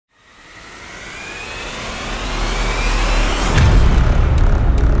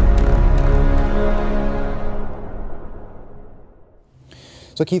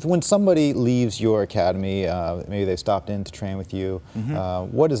So Keith, when somebody leaves your academy, maybe they stopped in to train with you,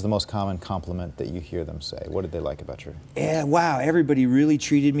 what is the most common compliment that you hear them say? What did they like about you? Yeah, wow, everybody really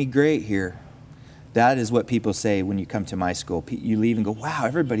treated me great here. That is what people say when you come to my school. You leave and go, wow,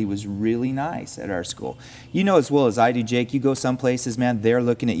 everybody was really nice at our school. You know as well as I do, Jake, you go some places, man, they're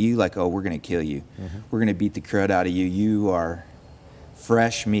looking at you like, oh, we're going to kill you. We're going to beat the crud out of you. You are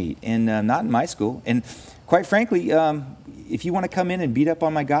fresh meat. And not in my school. And quite frankly, if you want to come in and beat up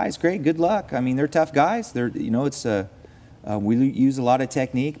on my guys, great, good luck. I mean, they're tough guys. They're, you know, it's we use a lot of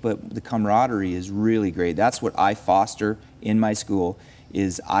technique, but the camaraderie is really great. That's what I foster in my school.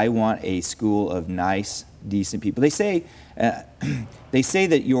 Is I want a school of nice, decent people. They say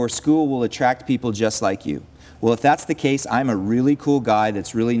that your school will attract people just like you. Well, if that's the case, I'm a really cool guy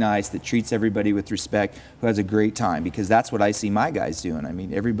that's really nice, that treats everybody with respect, who has a great time, because that's what I see my guys doing. I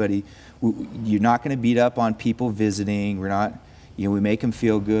mean, everybody, you're not going to beat up on people visiting. We're not, you know, we make them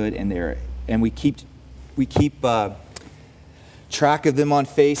feel good, and we keep track of them on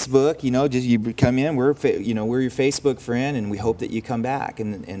Facebook. You know, just you come in, we're your Facebook friend, and we hope that you come back.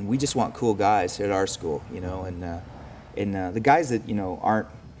 And we just want cool guys at our school, you know. And the guys that, you know, aren't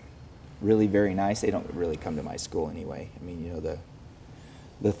really very nice, they don't really come to my school anyway. I mean, you know,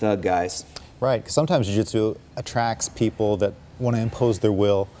 the thug guys. Right. 'Cause sometimes jiu-jitsu attracts people that want to impose their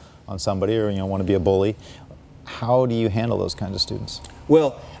will on somebody, or, you know, want to be a bully. How do you handle those kinds of students?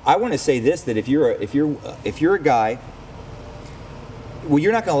 Well, I want to say this: that if you're a guy. Well,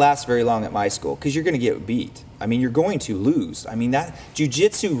 you're not going to last very long at my school, because you're going to get beat. I mean, you're going to lose. I mean, that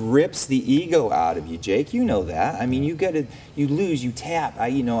jiu-jitsu rips the ego out of you, Jake. You know that. I mean, you lose, you tap.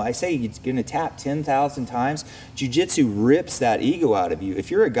 I say you're going to tap 10,000 times. Jiu-jitsu rips that ego out of you. If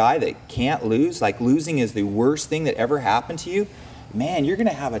you're a guy that can't lose, like losing is the worst thing that ever happened to you, man, you're going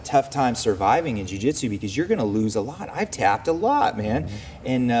to have a tough time surviving in jiu-jitsu, because you're going to lose a lot. I've tapped a lot, man.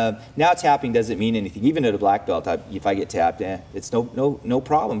 And now tapping doesn't mean anything. Even at a black belt, if I get tapped, it's no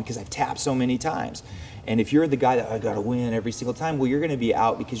problem, because I've tapped so many times. And if you're the guy that I got to win every single time, well, you're going to be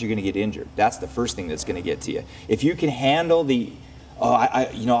out because you're going to get injured. That's the first thing that's going to get to you. If you can handle the,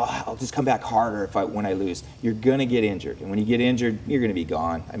 I'll just come back harder when I lose, you're going to get injured. And when you get injured, you're going to be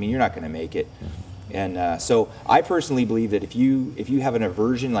gone. I mean, you're not going to make it. And so I personally believe that if you have an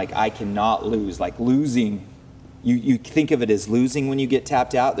aversion, like I cannot lose, like losing, you think of it as losing when you get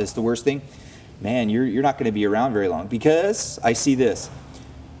tapped out, that's the worst thing, man, you're not going to be around very long. Because I see this,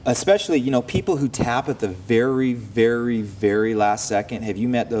 especially, you know, people who tap at the very, very, very last second. Have you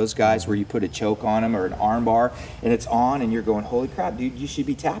met those guys where you put a choke on them or an arm bar and it's on and you're going, holy crap, dude, you should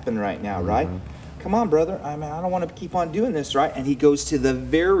be tapping right now, right? Come on, brother. I mean, I don't want to keep on doing this, right? And he goes to the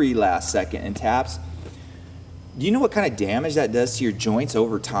very last second and taps. Do you know what kind of damage that does to your joints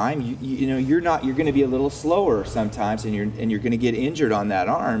over time? You know, you're going to be a little slower sometimes, and you're going to get injured on that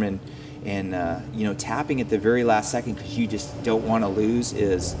arm. And you know, tapping at the very last second because you just don't want to lose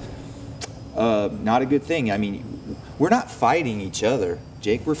is not a good thing. I mean, we're not fighting each other,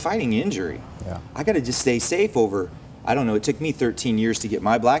 Jake. We're fighting injury. Yeah. I got to just stay safe over. I don't know. It took me 13 years to get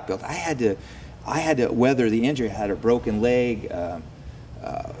my black belt. I had to weather the injury. I had a broken leg,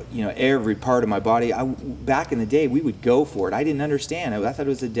 you know, every part of my body. Back in the day, we would go for it. I didn't understand. I thought it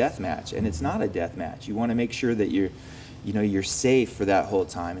was a death match, and it's not a death match. You want to make sure that you're safe for that whole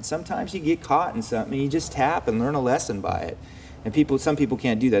time. And sometimes you get caught in something, and you just tap and learn a lesson by it. And some people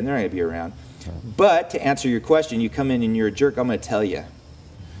can't do that, and they're not going to be around. But to answer your question, you come in and you're a jerk, I'm going to tell you.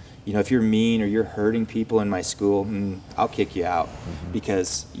 You know, if you're mean or you're hurting people in my school, I'll kick you out,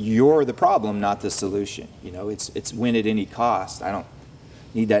 because you're the problem, not the solution. You know, it's win at any cost. I don't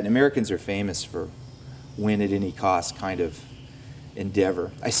need that. And Americans are famous for win at any cost kind of endeavor.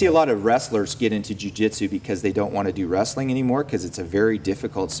 I see a lot of wrestlers get into jiu-jitsu because they don't want to do wrestling anymore, because it's a very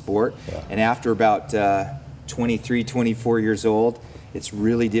difficult sport. Yeah. And after about 23, 24 years old, it's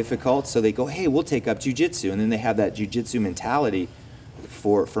really difficult. So they go, hey, we'll take up jiu-jitsu. And then they have that jiu-jitsu mentality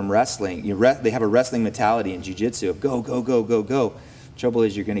from wrestling. They have a wrestling mentality in jiu-jitsu of go, go, go, go, go. Trouble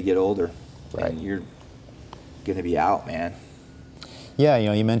is, you're going to get older, right? And you're going to be out, man. Yeah, you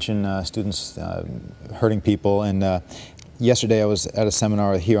know, you mentioned students hurting people, and yesterday I was at a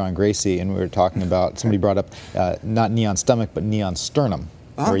seminar here on Gracie, and we were talking about, somebody brought up not knee on stomach, but knee on sternum,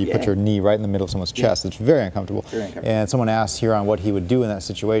 where you put your knee right in the middle of someone's chest. It's very uncomfortable. Very uncomfortable. And someone asked Huron what he would do in that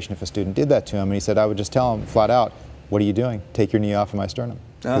situation if a student did that to him, and he said, I would just tell him flat out, what are you doing? Take your knee off of my sternum,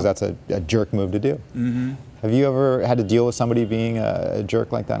 because that's a jerk move to do. Have you ever had to deal with somebody being a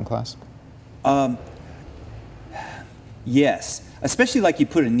jerk like that in class? Yes. Especially like you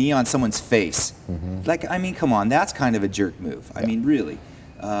put a knee on someone's face. Like, I mean, come on, that's kind of a jerk move. I mean, really.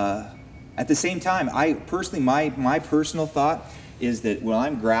 At the same time, I personally, my personal thought is that when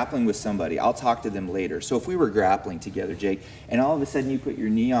I'm grappling with somebody, I'll talk to them later. So if we were grappling together, Jake, and all of a sudden you put your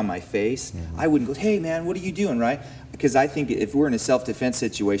knee on my face, I wouldn't go, hey man, what are you doing, right? Because I think if we're in a self-defense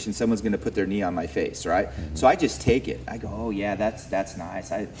situation, someone's going to put their knee on my face, right? So I just take it. I go, oh yeah, that's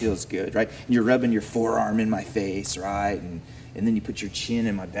nice. It feels good, right? And you're rubbing your forearm in my face, right? And then you put your chin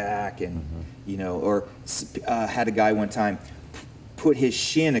in my back, and you know, or had a guy one time put his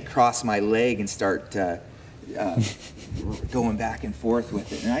shin across my leg and start going back and forth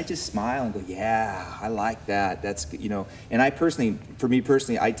with it, and I just smile and go, yeah, I like that. That's, you know, and for me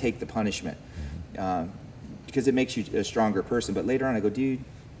personally, I take the punishment because it makes you a stronger person. But later on, I go, dude,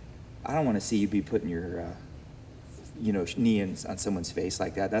 I don't want to see you be putting your you know, knee on someone's face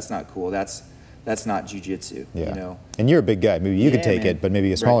like that. That's not cool. That's not jiu-jitsu, you know. And you're a big guy. Maybe you could take it, but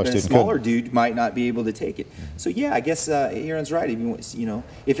maybe a smaller student could. A smaller dude might not be able to take it. So yeah, I guess Aaron's right. If you know,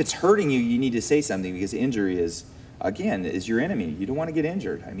 if it's hurting you, you need to say something, because injury is, again, is your enemy. You don't want to get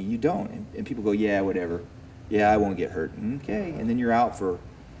injured. I mean, you don't. And people go, yeah, whatever. Yeah, I won't get hurt. Okay, and then you're out for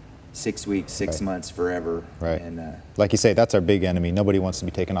 6 weeks, 6 months, forever. Right. And like you say, that's our big enemy. Nobody wants to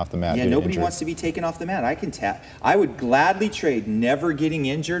be taken off the mat. Yeah, nobody wants to be taken off the mat. I can tap. I would gladly trade never getting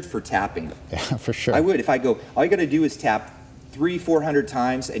injured for tapping. Yeah, for sure. I would. If I go, all you got to do is tap 300-400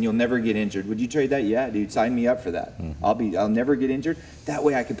 times and you'll never get injured. Would you trade that? Yeah, dude, sign me up for that. I'll never get injured. That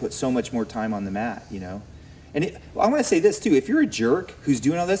way I can put so much more time on the mat, you know. And I want to say this too, if you're a jerk who's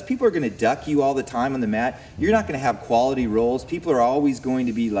doing all this, people are going to duck you all the time on the mat. You're not going to have quality rolls. People are always going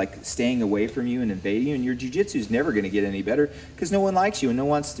to be like staying away from you and invading you, and your jiu-jitsu is never going to get any better because no one likes you and no one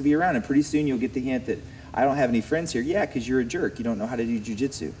wants to be around. And pretty soon you'll get the hint that I don't have any friends here. Yeah, because you're a jerk. You don't know how to do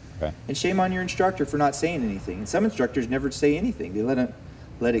jiu-jitsu. Okay. And shame on your instructor for not saying anything. And some instructors never say anything. They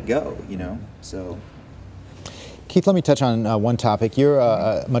let it go, you know. So, Keith, let me touch on one topic. You're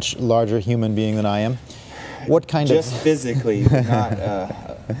a much larger human being than I am. What kind just physically, not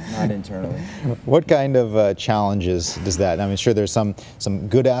internally. What kind of challenges does that? I mean, sure, there's some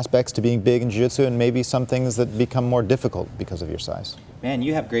good aspects to being big in jiu-jitsu, and maybe some things that become more difficult because of your size. Man,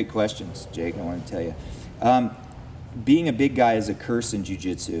 you have great questions, Jake. I want to tell you, being a big guy is a curse in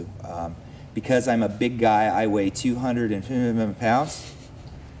jiu-jitsu. Because I'm a big guy, I weigh 250 pounds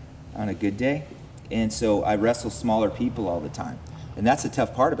on a good day, and so I wrestle smaller people all the time. And that's the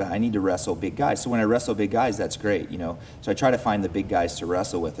tough part about it. I need to wrestle big guys. So when I wrestle big guys, that's great, you know. So I try to find the big guys to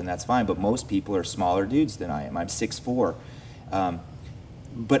wrestle with, and that's fine. But most people are smaller dudes than I am. I'm 6'4".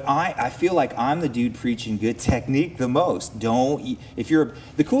 But I feel like I'm the dude preaching good technique the most.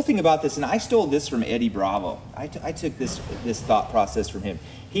 The cool thing about this, and I stole this from Eddie Bravo. I took this thought process from him.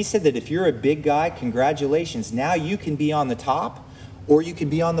 He said that if you're a big guy, congratulations. Now you can be on the top or you can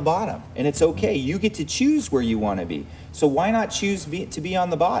be on the bottom. And it's okay. You get to choose where you want to be. So why not choose to be on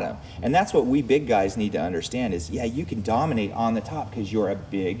the bottom? And that's what we big guys need to understand is, yeah, you can dominate on the top because you're a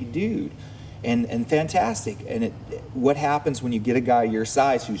big dude. And fantastic. And what happens when you get a guy your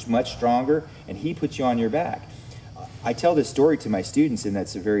size who's much stronger and he puts you on your back? I tell this story to my students, and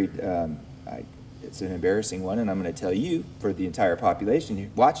that's a very, it's an embarrassing one, and I'm going to tell you, for the entire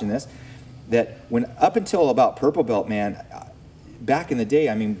population watching this, that when up until about purple belt, man, back in the day,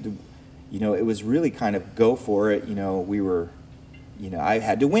 I mean, you know, it was really kind of go for it. You know, we were, you know, I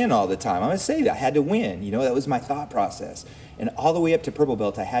had to win all the time. I'm going to say that. I had to win. You know, that was my thought process. And all the way up to purple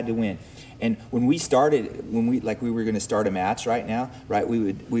belt, I had to win. And when we started, we were going to start a match right now, right, we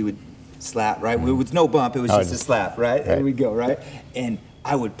would slap, right? It was no bump. It was just a slap, right? There we go, right? And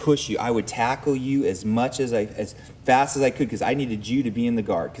I would push you. I would tackle you as fast as I could because I needed you to be in the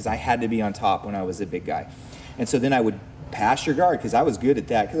guard because I had to be on top when I was a big guy. And so then I would pass your guard because I was good at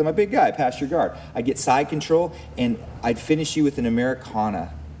that because I'm a big guy. Pass your guard. I'd get side control and I'd finish you with an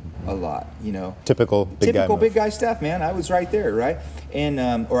Americana a lot, you know. Typical big guy stuff, man. I was right there, right? And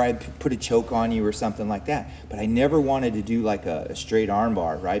or I'd put a choke on you or something like that. But I never wanted to do like a straight arm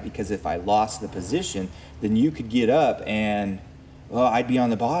bar, right? Because if I lost the position, then you could get up and I'd be on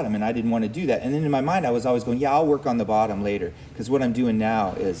the bottom, and I didn't want to do that. And then in my mind, I was always going, yeah, I'll work on the bottom later because what I'm doing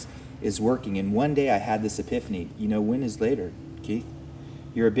now is working. And one day I had this epiphany. You know, when is later, Keith?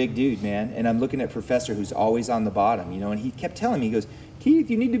 You're a big dude, man. And I'm looking at Professor who's always on the bottom, you know, and he kept telling me, he goes,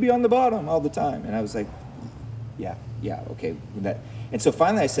 Keith, you need to be on the bottom all the time. And I was like, yeah, okay. And so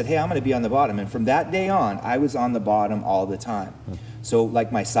finally I said, hey, I'm going to be on the bottom. And from that day on, I was on the bottom all the time. So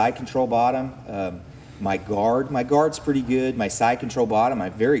like my side control bottom, my guard's pretty good. My side control bottom,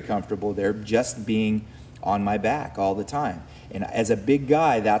 I'm very comfortable there just being on my back all the time. And as a big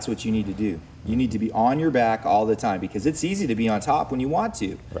guy, that's what you need to do. You need to be on your back all the time because it's easy to be on top when you want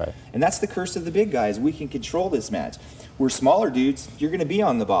to. Right. And that's the curse of the big guys. We can control this match. We're smaller dudes, you're going to be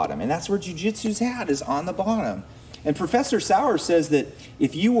on the bottom. And that's where jiu-jitsu's at, is on the bottom. And Professor Sauer says that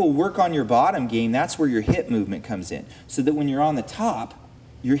if you will work on your bottom game, that's where your hip movement comes in. So that when you're on the top,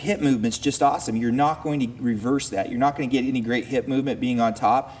 your hip movement's just awesome. You're not going to reverse that. You're not going to get any great hip movement being on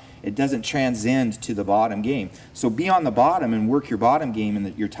top. It doesn't transcend to the bottom game. So be on the bottom and work your bottom game,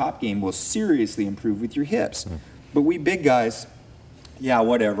 and your top game will seriously improve with your hips. But we big guys, yeah,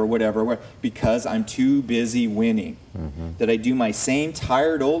 whatever, because I'm too busy winning. That I do my same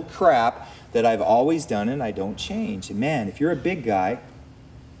tired old crap that I've always done, and I don't change. And man, if you're a big guy,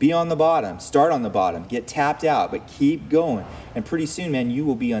 be on the bottom, start on the bottom, get tapped out, but keep going. And pretty soon, man, you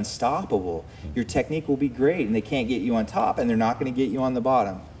will be unstoppable. Your technique will be great, and they can't get you on top, and they're not going to get you on the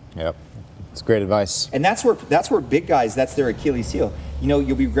bottom. Yep, it's great advice. And that's where big guys, that's their Achilles heel. You know,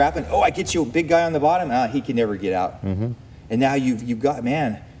 you'll be grappling, oh, I get you a big guy on the bottom, he can never get out. And now you've got,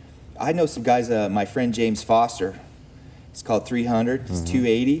 man, I know some guys, my friend James Foster, he's called 300, he's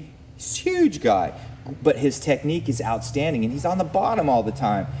 280, he's a huge guy, but his technique is outstanding, and he's on the bottom all the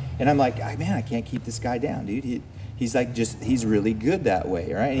time. And I'm like, man, I can't keep this guy down, dude. He's like he's really good that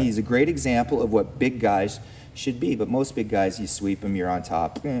way, right? And he's a great example of what big guys should be. But most big guys, you sweep them, you're on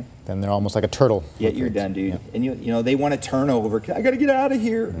top. Then they're almost like a turtle. Yeah, you're done, dude. And you know they want to turn over. I got to get out of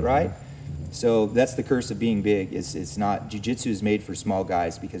here, right? So that's the curse of being big. It's not, jiu-jitsu is made for small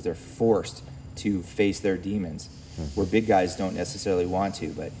guys because they're forced to face their demons, where big guys don't necessarily want to.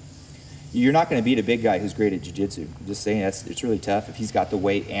 But you're not going to beat a big guy who's great at jiu-jitsu. I'm just saying, it's really tough. If he's got the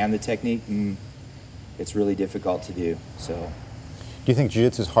weight and the technique, it's really difficult to do. So, do you think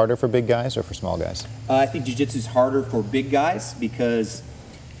jiu-jitsu is harder for big guys or for small guys? I think jiu-jitsu is harder for big guys because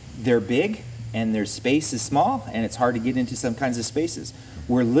they're big and their space is small, and it's hard to get into some kinds of spaces.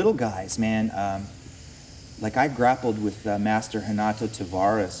 Where little guys, man, like I grappled with Master Renato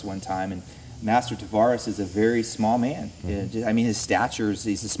Tavares one time, and Master Tavares is a very small man. I mean, his stature is,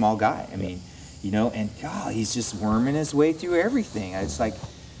 he's a small guy. I mean, you know, and God, he's just worming his way through everything. It's like,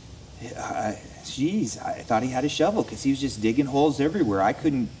 geez, I thought he had a shovel because he was just digging holes everywhere. I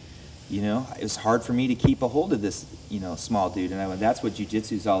couldn't, you know, it was hard for me to keep a hold of this, you know, small dude. And that's what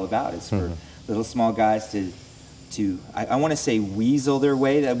jiu-jitsu is all about. It's for little small guys to I want to say weasel their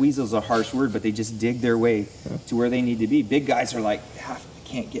way. That weasel's a harsh word, but they just dig their way to where they need to be. Big guys are like,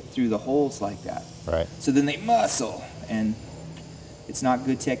 can't get through the holes like that. Right. So then they muscle, and it's not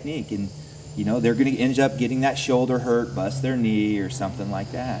good technique. And, you know, they're going to end up getting that shoulder hurt, bust their knee or something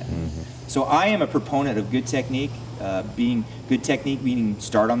like that. So I am a proponent of good technique, meaning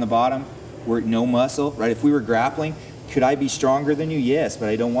start on the bottom, work no muscle, right? If we were grappling, could I be stronger than you? Yes, but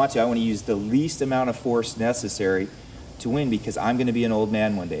I don't want to. I want to use the least amount of force necessary to win, because I'm going to be an old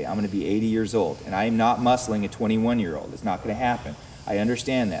man one day. I'm going to be 80 years old, and I am not muscling a 21-year-old. It's not going to happen. I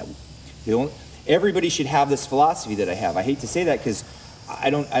understand that. Everybody should have this philosophy that I have. I hate to say that because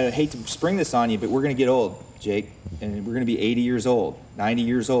I hate to spring this on you, but we're going to get old, Jake, and we're going to be 80 years old, 90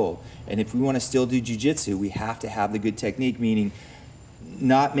 years old. And if we want to still do jiu-jitsu, we have to have the good technique, meaning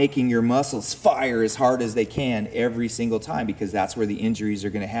not making your muscles fire as hard as they can every single time, because that's where the injuries are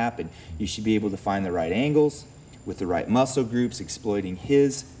going to happen. You should be able to find the right angles with the right muscle groups, exploiting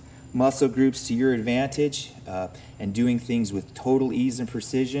his muscle groups to your advantage, and doing things with total ease and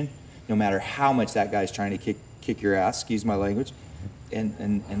precision, no matter how much that guy's trying to kick your ass, excuse my language.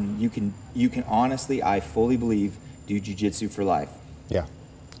 And you can honestly, I fully believe, do jiu-jitsu for life. Yeah,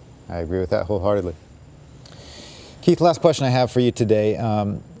 I agree with that wholeheartedly. Keith, last question I have for you today.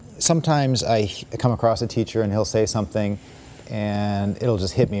 Sometimes I come across a teacher and he'll say something and it'll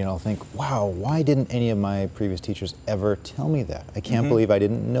just hit me, and I'll think, wow, why didn't any of my previous teachers ever tell me that? I can't believe I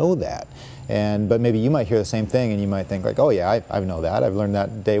didn't know that. But maybe you might hear the same thing and you might think like, oh yeah, I know that. I've learned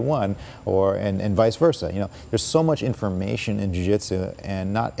that day one, and vice versa. You know, there's so much information in jiu-jitsu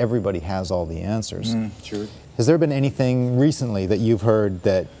and not everybody has all the answers. Sure. Has there been anything recently that you've heard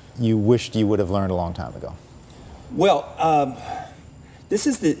that you wished you would have learned a long time ago? Well, this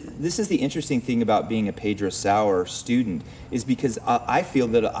is the interesting thing about being a Pedro Sauer student, is because I feel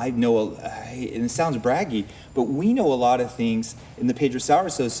that I know, and it sounds braggy, but we know a lot of things in the Pedro Sauer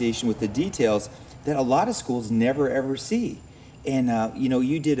Association with the details that a lot of schools never ever see. And you know,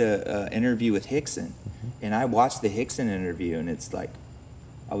 you did an interview with Hickson, and I watched the Hickson interview, and it's like,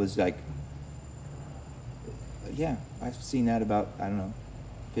 I was like, yeah, I've seen that about, I don't know,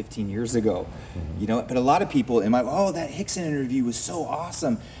 15 years ago, you know. But a lot of people, oh, that Hickson interview was so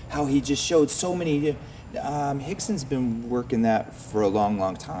awesome, how he just showed so many, Hickson's been working that for a long,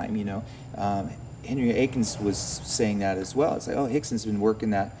 long time, you know. Henry Akins was saying that as well. It's like, oh, Hickson's been working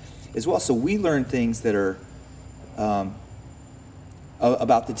that as well. So we learn things that are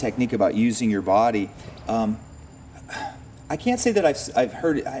about the technique, about using your body. I can't say that I've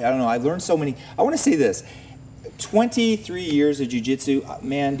heard it, I don't know, I've learned so many. I want to say this. 23 years of jiu-jitsu,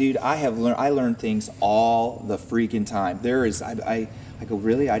 man, dude, I learn things all the freaking time. I go,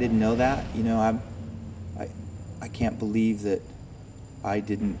 really? I didn't know that? You know, I can't believe that I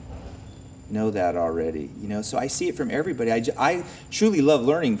didn't know that already. You know, so I see it from everybody. I truly love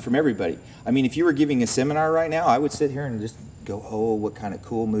learning from everybody. I mean, if you were giving a seminar right now, I would sit here and just go, oh, what kind of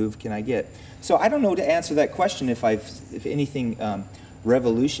cool move can I get? So I don't know to answer that question if anything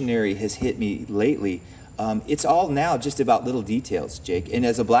revolutionary has hit me lately. It's all now just about little details, Jake. And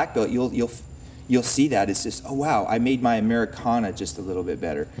as a black belt, you'll see that. It's just, oh wow, I made my Americana just a little bit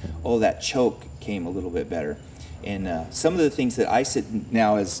better. Oh, that choke came a little bit better. And some of the things that I sit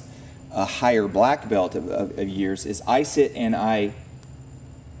now as a higher black belt of years is I sit and I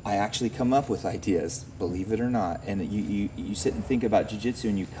actually come up with ideas, believe it or not. And you sit and think about jiu-jitsu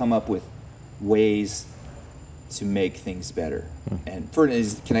and you come up with ways to make things better. And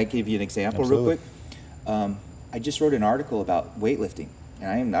can I give you an example real quick? I just wrote an article about weightlifting,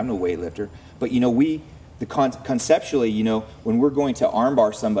 and I'm no weightlifter, but you know, conceptually, you know, when we're going to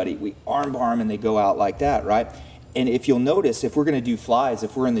armbar somebody, we armbar them and they go out like that, right? And if you'll notice, if we're going to do flies,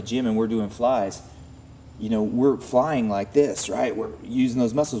 if we're in the gym and we're doing flies, you know, we're flying like this, right? We're using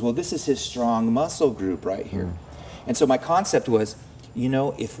those muscles. Well, this is his strong muscle group right here. And so my concept was, you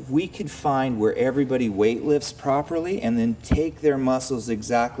know, if we could find where everybody weightlifts properly and then take their muscles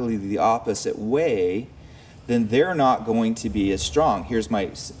exactly the opposite way, then they're not going to be as strong. Here's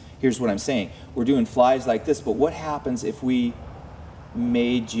what I'm saying. We're doing flies like this, but what happens if we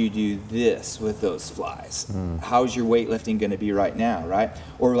made you do this with those flies? How's your weightlifting going to be right now, right?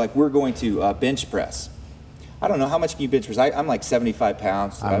 Or like we're going to bench press. I don't know, how much can you bench press? I'm like 75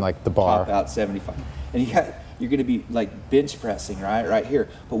 pounds. So I'm like the bar. Top out 75. And you're going to be like bench pressing, right here.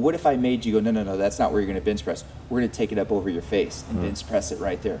 But what if I made you go, no, that's not where you're going to bench press. We're going to take it up over your face and bench press it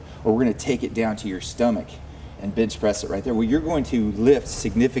right there. Or we're going to take it down to your stomach and bench press it right there. Well, you're going to lift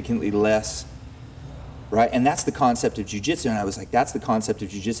significantly less, right? And that's the concept of jiu-jitsu. And I was like, that's the concept of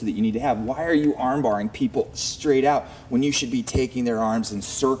jiu-jitsu that you need to have. Why are you arm barring people straight out when you should be taking their arms in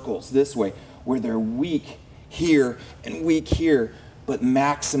circles this way, where they're weak here and weak here, but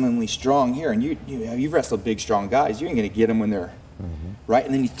maximally strong here? And you've wrestled big, strong guys. You ain't going to get them when they're right.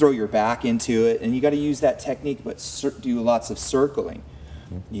 And then you throw your back into it, and you got to use that technique, but do lots of circling.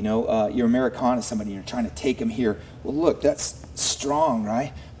 You know, you're Americana, somebody, you're trying to take them here. Well, look, that's strong,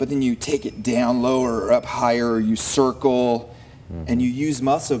 right? But then you take it down lower or up higher, or you circle, and you use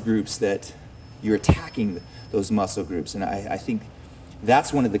muscle groups that you're attacking those muscle groups. And I think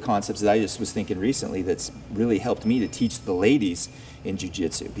that's one of the concepts that I just was thinking recently that's really helped me to teach the ladies in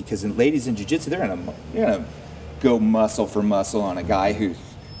jiu-jitsu. Because ladies in jiu-jitsu, they're gonna go muscle for muscle on a guy who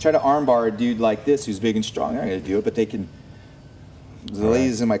try to armbar a dude like this who's big and strong. They're not gonna do it, but they can. The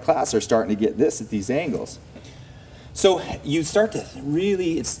ladies in my class are starting to get this at these angles. So you start to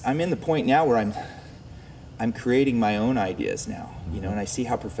really, I'm in the point now where I'm creating my own ideas now, you know, and I see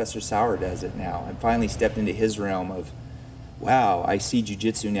how Professor Sauer does it now. I finally stepped into his realm of, wow, I see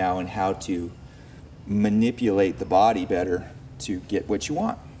jiu-jitsu now and how to manipulate the body better to get what you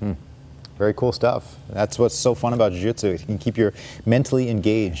want. Very cool stuff. That's what's so fun about jiu-jitsu. It can keep you mentally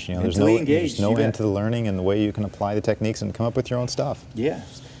engaged. You know, there's no end to the learning and the way you can apply the techniques and come up with your own stuff. Yeah.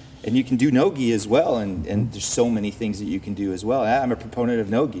 And you can do no-gi as well, and there's so many things that you can do as well. I'm a proponent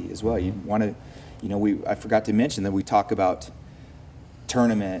of no-gi as well. You want to, you know, I forgot to mention that we talk about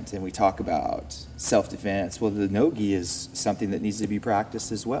tournament and we talk about self-defense. Well, the no-gi is something that needs to be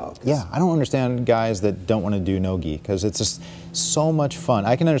practiced as well. Yeah, I don't understand guys that don't want to do no-gi because it's just so much fun.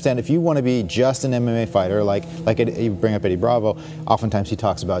 I can understand if you want to be just an MMA fighter, like you bring up Eddie Bravo, oftentimes he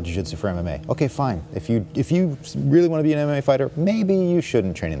talks about jiu-jitsu for MMA. Okay, fine. If you really want to be an MMA fighter, maybe you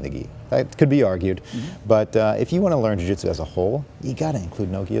shouldn't train in the gi. That could be argued. But if you want to learn jiu-jitsu as a whole, you got to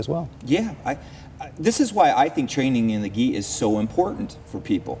include no-gi as well. Yeah. This is why I think training in the gi is so important for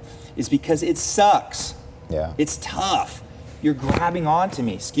people, is because it sucks. Yeah. It's tough. You're grabbing onto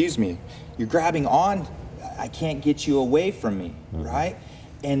me, excuse me. You're grabbing on, I can't get you away from me, right?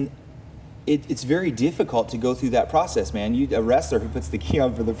 And it's very difficult to go through that process, man. A wrestler who puts the gi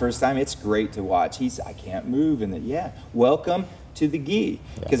on for the first time, it's great to watch. I can't move, and yeah, welcome to the gi,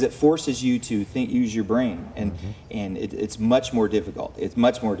 because it forces you to use your brain, and it's much more difficult. It's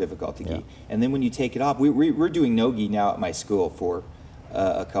much more difficult to gi. And then when you take it off, we're doing no gi now at my school for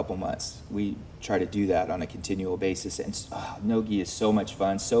a couple months. We try to do that on a continual basis, and no gi is so much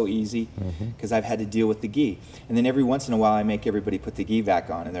fun, so easy, because I've had to deal with the gi. And then every once in a while I make everybody put the gi back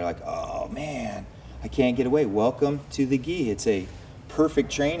on, and they're like, oh man, I can't get away. Welcome to the gi. It's a perfect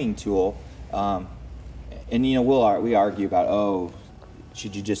training tool. And you know, we argue about, oh,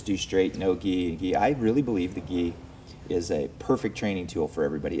 should you just do straight no gi? I really believe the gi is a perfect training tool for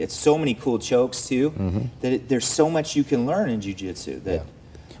everybody. It's so many cool chokes too, that there's so much you can learn in jiu-jitsu. That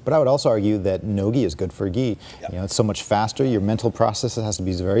But I would also argue that no-gi is good for gi. You know, it's so much faster. Your mental process has to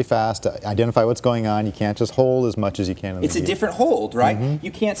be very fast to identify what's going on. You can't just hold as much as you can in the it's a gi. different hold, right? You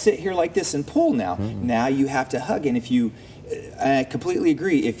can't sit here like this and pull now. Now you have to hug, and if you, I completely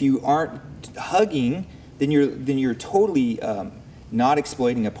agree. If you aren't hugging, then you're totally not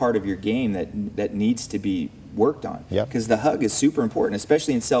exploiting a part of your game that needs to be worked on. Because the hug is super important,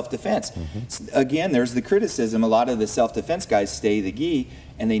 especially in self-defense. Again, there's the criticism. A lot of the self-defense guys stay the gi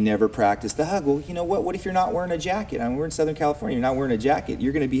and they never practice the hug. Well, you know what? What if you're not wearing a jacket? I mean, we're in Southern California. You're not wearing a jacket.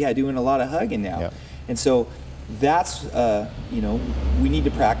 You're going to be doing a lot of hugging now. And so that's, you know, we need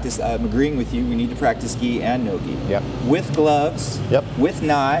to practice. I'm agreeing with you. We need to practice gi and no gi. With gloves, with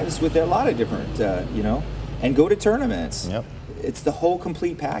knives, with a lot of different, you know, and go to tournaments. It's the whole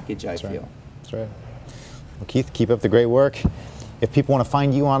complete package, I feel. That's right. Well, Keith, keep up the great work. If people want to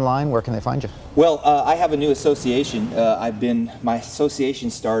find you online, where can they find you? Well, I have a new association. My association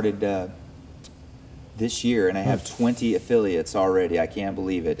started this year, and I have 20 affiliates already. I can't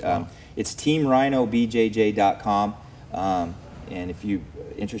believe it. It's TWIBJJ.com, and if you're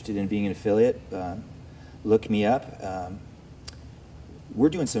interested in being an affiliate, look me up. We're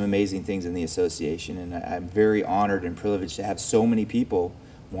doing some amazing things in the association, and I'm very honored and privileged to have so many people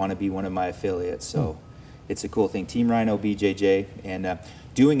want to be one of my affiliates. So it's a cool thing. Team Rhino BJJ, and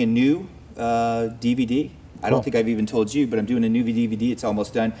doing a new DVD. I don't think I've even told you, but I'm doing a new DVD. It's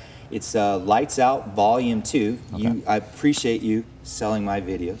almost done. It's Lights Out Volume 2. I appreciate you selling my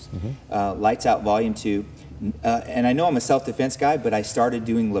videos. Lights Out Volume 2. And I know I'm a self-defense guy, but I started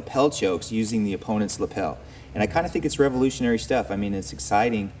doing lapel chokes using the opponent's lapel. And I kind of think it's revolutionary stuff. I mean, it's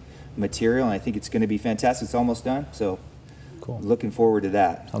exciting material, and I think it's going to be fantastic. It's almost done, so looking forward to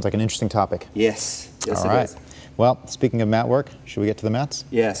that. Sounds like an interesting topic. Yes. Yes, All right. Well, speaking of mat work, should we get to the mats?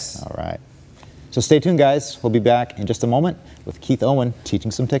 Yes. All right. So stay tuned, guys. We'll be back in just a moment with Keith Owen teaching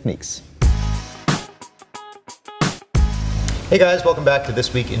some techniques. Hey guys, welcome back to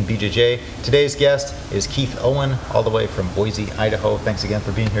This Week in BJJ. Today's guest is Keith Owen, all the way from Boise, Idaho. Thanks again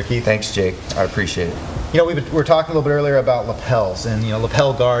for being here, Keith. Thanks, Jake. I appreciate it. You know, we were talking a little bit earlier about lapels, and you know,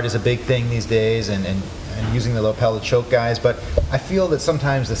 lapel guard is a big thing these days, and using the lapel to choke guys, but I feel that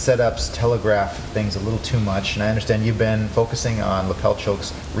sometimes the setups telegraph things a little too much, and I understand you've been focusing on lapel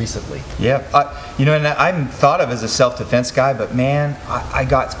chokes recently. Yeah, you know, and I'm thought of as a self-defense guy, but man, I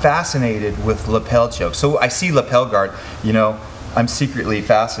got fascinated with lapel chokes. So I see lapel guard, you know, I'm secretly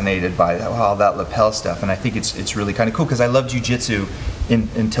fascinated by all that lapel stuff, and I think it's really kind of cool because I love jiu-jitsu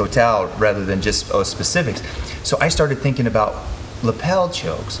in total rather than just specifics. So I started thinking about lapel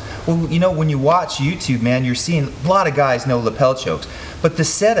chokes. Well, you know, when you watch YouTube, man, you're seeing a lot of guys know lapel chokes, but the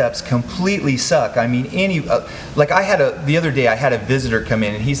setups completely suck. I mean, like the other day I had a visitor come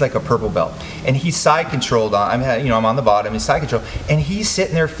in, and he's like a purple belt, and he's side controlled on. I'm on the bottom, he's side control, and he's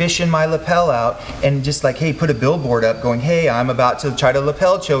sitting there fishing my lapel out, and just like, hey, put a billboard up, going, hey, I'm about to try to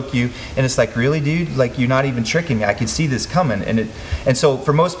lapel choke you, and it's like, really, dude? Like, you're not even tricking me. I can see this coming, and so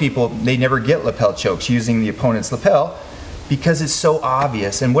for most people, they never get lapel chokes using the opponent's lapel, because it's so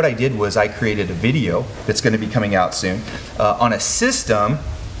obvious. And what I did was I created a video that's going to be coming out soon on a system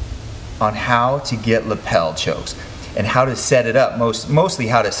on how to get lapel chokes and how to set it up, mostly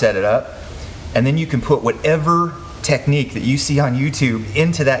how to set it up. And then you can put whatever technique that you see on YouTube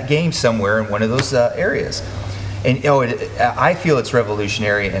into that game somewhere in one of those areas. And I feel it's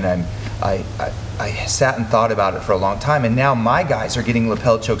revolutionary, and I sat and thought about it for a long time, and now my guys are getting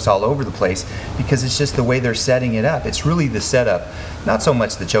lapel chokes all over the place because it's just the way they're setting it up. It's really the setup, not so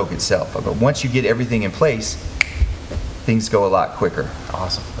much the choke itself, but once you get everything in place, things go a lot quicker.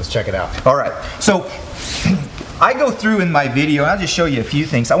 Awesome. Let's check it out. All right. So I go through in my video, and I'll just show you a few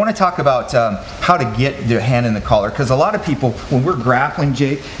things. I want to talk about how to get your hand in the collar, because a lot of people, when we're grappling,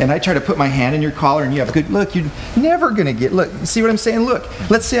 Jake, and I try to put my hand in your collar and you have a good look, you're never going to get, look, see what I'm saying? Look,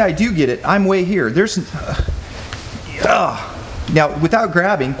 let's say I do get it. I'm way here. There's, now without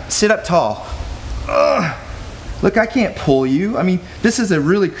grabbing, sit up tall. Look, I can't pull you. I mean, this is a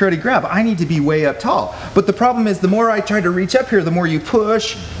really cruddy grab. I need to be way up tall. But the problem is, the more I try to reach up here, the more you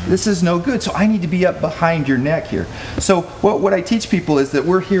push. This is no good. So I need to be up behind your neck here. So what I teach people is that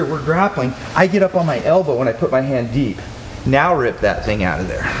we're here, we're grappling. I get up on my elbow when I put my hand deep. Now rip that thing out of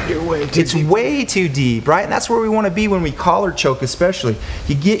there. You're way too It's deep. way too deep, right? And that's where we want to be when we collar choke, especially.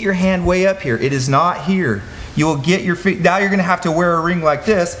 You get your hand way up here. It is not here. You will get your feet, now you're going to have to wear a ring like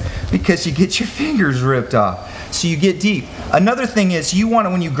this because you get your fingers ripped off. So you get deep. Another thing is, you want to,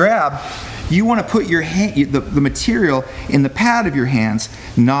 when you grab, you want to put your hand, the material in the pad of your hands,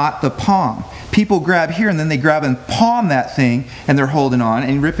 not the palm. People grab here and then they grab and palm that thing and they're holding on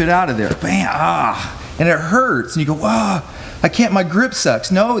and rip it out of there. Bam, and it hurts. And you go, wow, I can't, my grip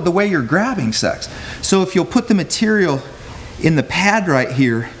sucks. No, the way you're grabbing sucks. So if you'll put the material in the pad right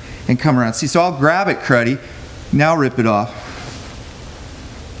here and come around. See, so I'll grab it, cruddy. Now rip it off.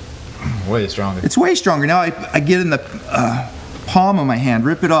 Way stronger. It's way stronger. Now I get in the palm of my hand,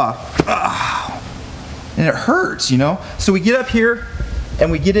 rip it off. And it hurts, you know? So we get up here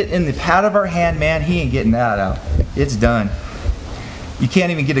and we get it in the pad of our hand. Man, he ain't getting that out. It's done. You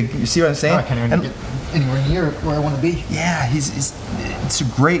can't even get a, you see what I'm saying? No, I can't even get anywhere near where I want to be. Yeah, it's a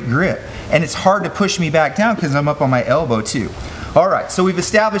great grip. And it's hard to push me back down because I'm up on my elbow too. All right, so we've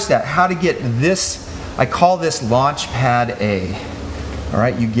established that. How to get this, I call this launch pad A. All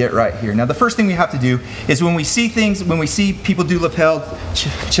right, you get right here. Now the first thing we have to do is when we see things, when we see people do lapel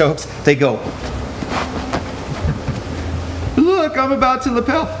chokes, they go, look, I'm about to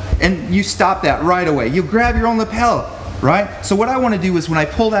lapel. And you stop that right away. You grab your own lapel, right? So what I want to do is when I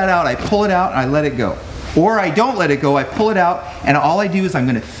pull that out, I pull it out and I let it go. Or I don't let it go, I pull it out, and all I do is I'm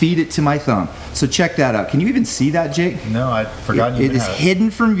going to feed it to my thumb. So check that out. Can you even see that, Jake? No, I'd forgotten you It is hidden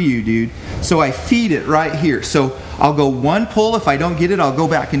from view, dude. So I feed it right here. So I'll go one pull. If I don't get it, I'll go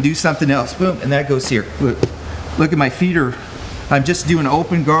back and do something else. Boom, and that goes here. Look at my feeder. I'm just doing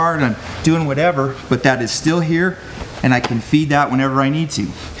open guard, I'm doing whatever, but that is still here, and I can feed that whenever I need to.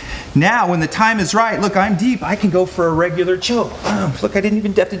 Now, when the time is right, look, I'm deep, I can go for a regular choke. Look, I didn't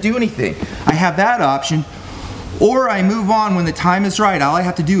even have to do anything. I have that option. Or I move on when the time is right. All I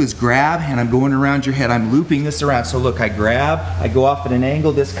have to do is grab, and I'm going around your head. I'm looping this around. So look, I grab, I go off at an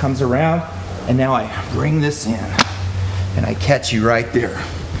angle, this comes around, and now I bring this in, and I catch you right there.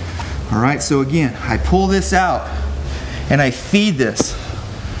 All right, so again, I pull this out, and I feed this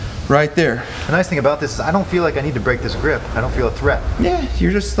right there. The nice thing about this is I don't feel like I need to break this grip. I don't feel a threat. Yeah,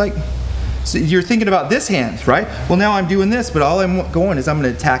 you're just like, so you're thinking about this hand, right? Well, now I'm doing this, but all I'm going is I'm going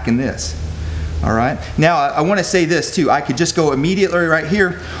to attack in this. All right. Now I want to say this too. I could just go immediately right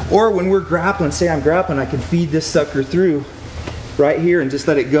here, or when we're grappling, say I'm grappling, I can feed this sucker through right here and just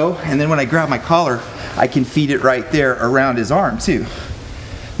let it go. And then when I grab my collar, I can feed it right there around his arm too.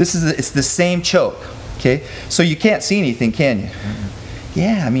 It's the same choke. Okay. So you can't see anything, can you?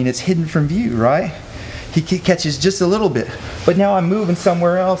 Yeah, I mean, it's hidden from view, right? He catches just a little bit. But now I'm moving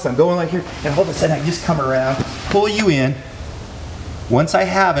somewhere else. I'm going like here, and all of a sudden I just come around, pull you in. Once I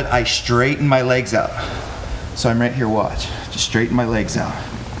have it, I straighten my legs out. So I'm right here, watch. Just straighten my legs out.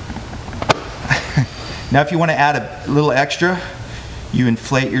 Now if you want to add a little extra, you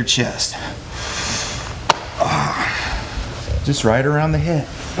inflate your chest. Just right around the head.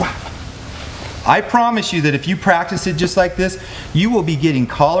 I promise you that if you practice it just like this, you will be getting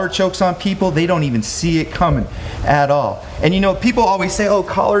collar chokes on people. They don't even see it coming at all. And you know, people always say, oh,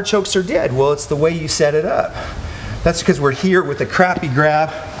 collar chokes are dead. Well, it's the way you set it up. That's because we're here with a crappy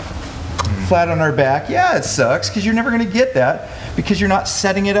grab, flat on our back. Yeah, it sucks because you're never going to get that because you're not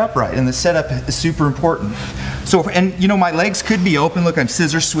setting it up right. And the setup is super important. So, and you know, my legs could be open. Look, I'm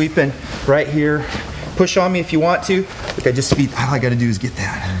scissor sweeping right here. Push on me if you want to. Look, I just feed, all I got to do is get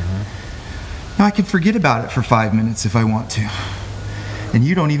that. Now I can forget about it for 5 minutes if I want to. And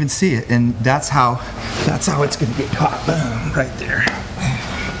you don't even see it. And that's how it's going to get caught. Boom, right there.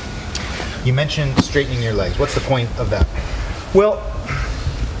 You mentioned straightening your legs. What's the point of that? Well,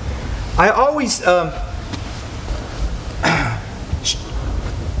 I always,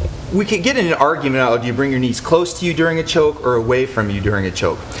 we could get in an argument out, do you bring your knees close to you during a choke or away from you during a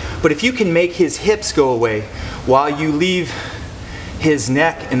choke? But if you can make his hips go away while you leave his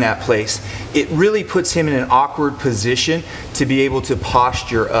neck in that place, it really puts him in an awkward position to be able to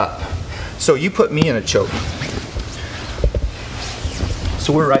posture up. So you put me in a choke.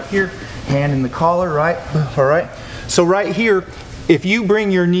 So we're right here, hand in the collar, right? All right. So right here, if you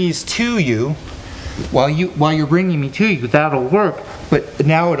bring your knees to you, while you're bringing me to you, that'll work. But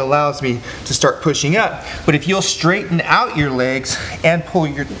now it allows me to start pushing up. But if you'll straighten out your legs and pull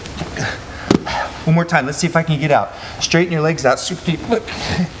your, one more time, let's see if I can get out. Straighten your legs out, super deep, look.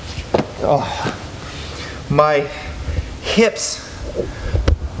 Oh. My hips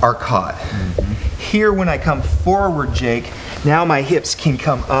are caught. Here when I come forward, Jake, now my hips can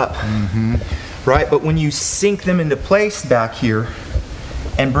come up, right? But when you sink them into place back here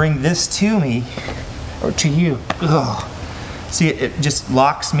and bring this to me, or to you, see, it just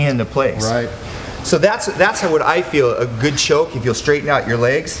locks me into place. Right. So that's how what I feel a good choke. If you'll straighten out your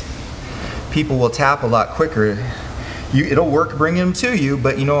legs, people will tap a lot quicker. It'll work bringing them to you,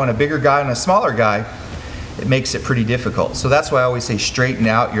 but you know, on a bigger guy and a smaller guy, it makes it pretty difficult. So that's why I always say straighten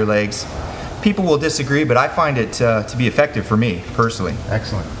out your legs. people will disagree, but I find it to be effective for me personally.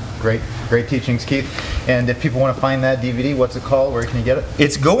 Excellent. Great teachings, Keith. And if people want to find that DVD, what's it called? Where can you get it?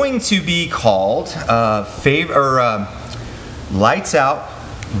 It's going to be called Lights Out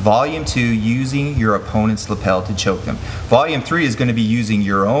Volume 2, Using Your Opponent's Lapel to Choke Them. Volume 3 is going to be using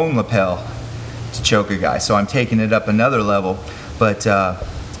your own lapel to choke a guy. So I'm taking it up another level, but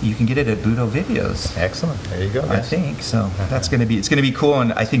you can get it at Budo Videos. Excellent. There you go. I think so. It's going to be cool,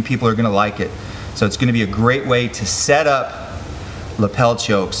 and I think people are going to like it. So it's going to be a great way to set up lapel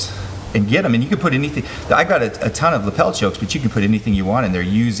chokes and get them. And you can put anything. I've got a ton of lapel chokes, but you can put anything you want in there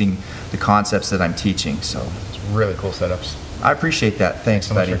using the concepts that I'm teaching. So it's really cool setups. I appreciate that. Thanks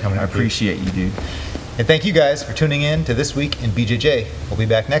so buddy. Much for coming. I appreciate you, dude. And thank you guys for tuning in to This Week in BJJ. We'll be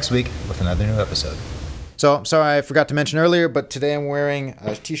back next week with another new episode. So, I'm sorry I forgot to mention earlier, but today I'm wearing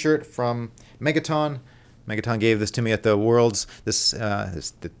a t-shirt from Megaton. Megaton gave this to me at the Worlds. This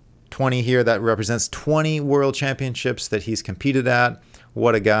is the 20 here. That represents 20 World Championships that he's competed at.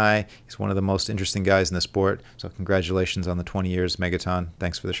 What a guy. He's one of the most interesting guys in the sport. So congratulations on the 20 years, Megaton.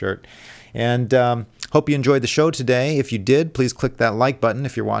 Thanks for the shirt. And hope you enjoyed the show today. If you did, please click that like button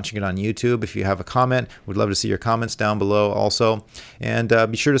if you're watching it on YouTube. If you have a comment, we'd love to see your comments down below also. And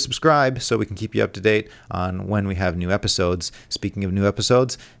be sure to subscribe so we can keep you up to date on when we have new episodes. Speaking of new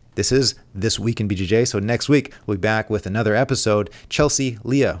episodes, this is This Week in BJJ. So next week, we'll be back with another episode. Chelsea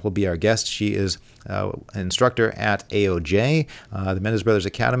Leah will be our guest. She is an instructor at AOJ, the Mendes Brothers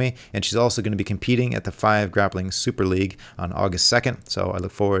Academy, and she's also going to be competing at the 5 Grappling Super League on August 2nd. So I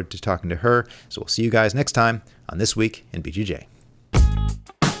look forward to talking to her. So we'll see you guys next time on This Week in BJJ.